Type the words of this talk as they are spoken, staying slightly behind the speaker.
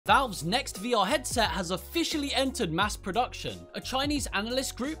Valve's next VR headset has officially entered mass production. A Chinese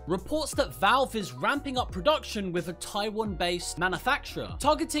analyst group reports that Valve is ramping up production with a Taiwan-based manufacturer,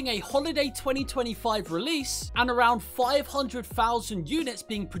 targeting a holiday 2025 release and around 500,000 units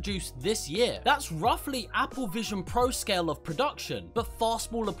being produced this year. That's roughly Apple Vision Pro scale of production, but far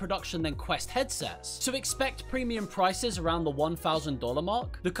smaller production than Quest headsets. So expect premium prices around the $1,000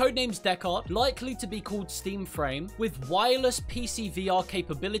 mark. The codename's Deckard, likely to be called Steam Frame, with wireless PCVR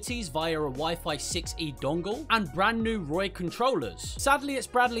capabilities via a Wi-Fi 6E dongle and brand new ROY controllers. Sadly, it's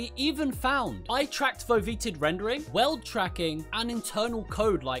Bradley even found eye-tracked foveated rendering, weld tracking, and internal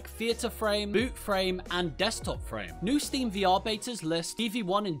code like theater frame, boot frame, and desktop frame. New Steam VR betas list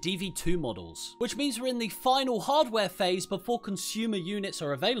DV1 and DV2 models, which means we're in the final hardware phase before consumer units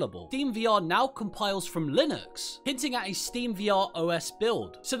are available. Steam VR now compiles from Linux, hinting at a Steam VR OS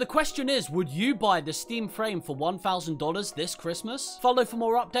build. So the question is, would you buy the Steam Frame for $1,000 this Christmas? Follow for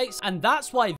more updates, and that's why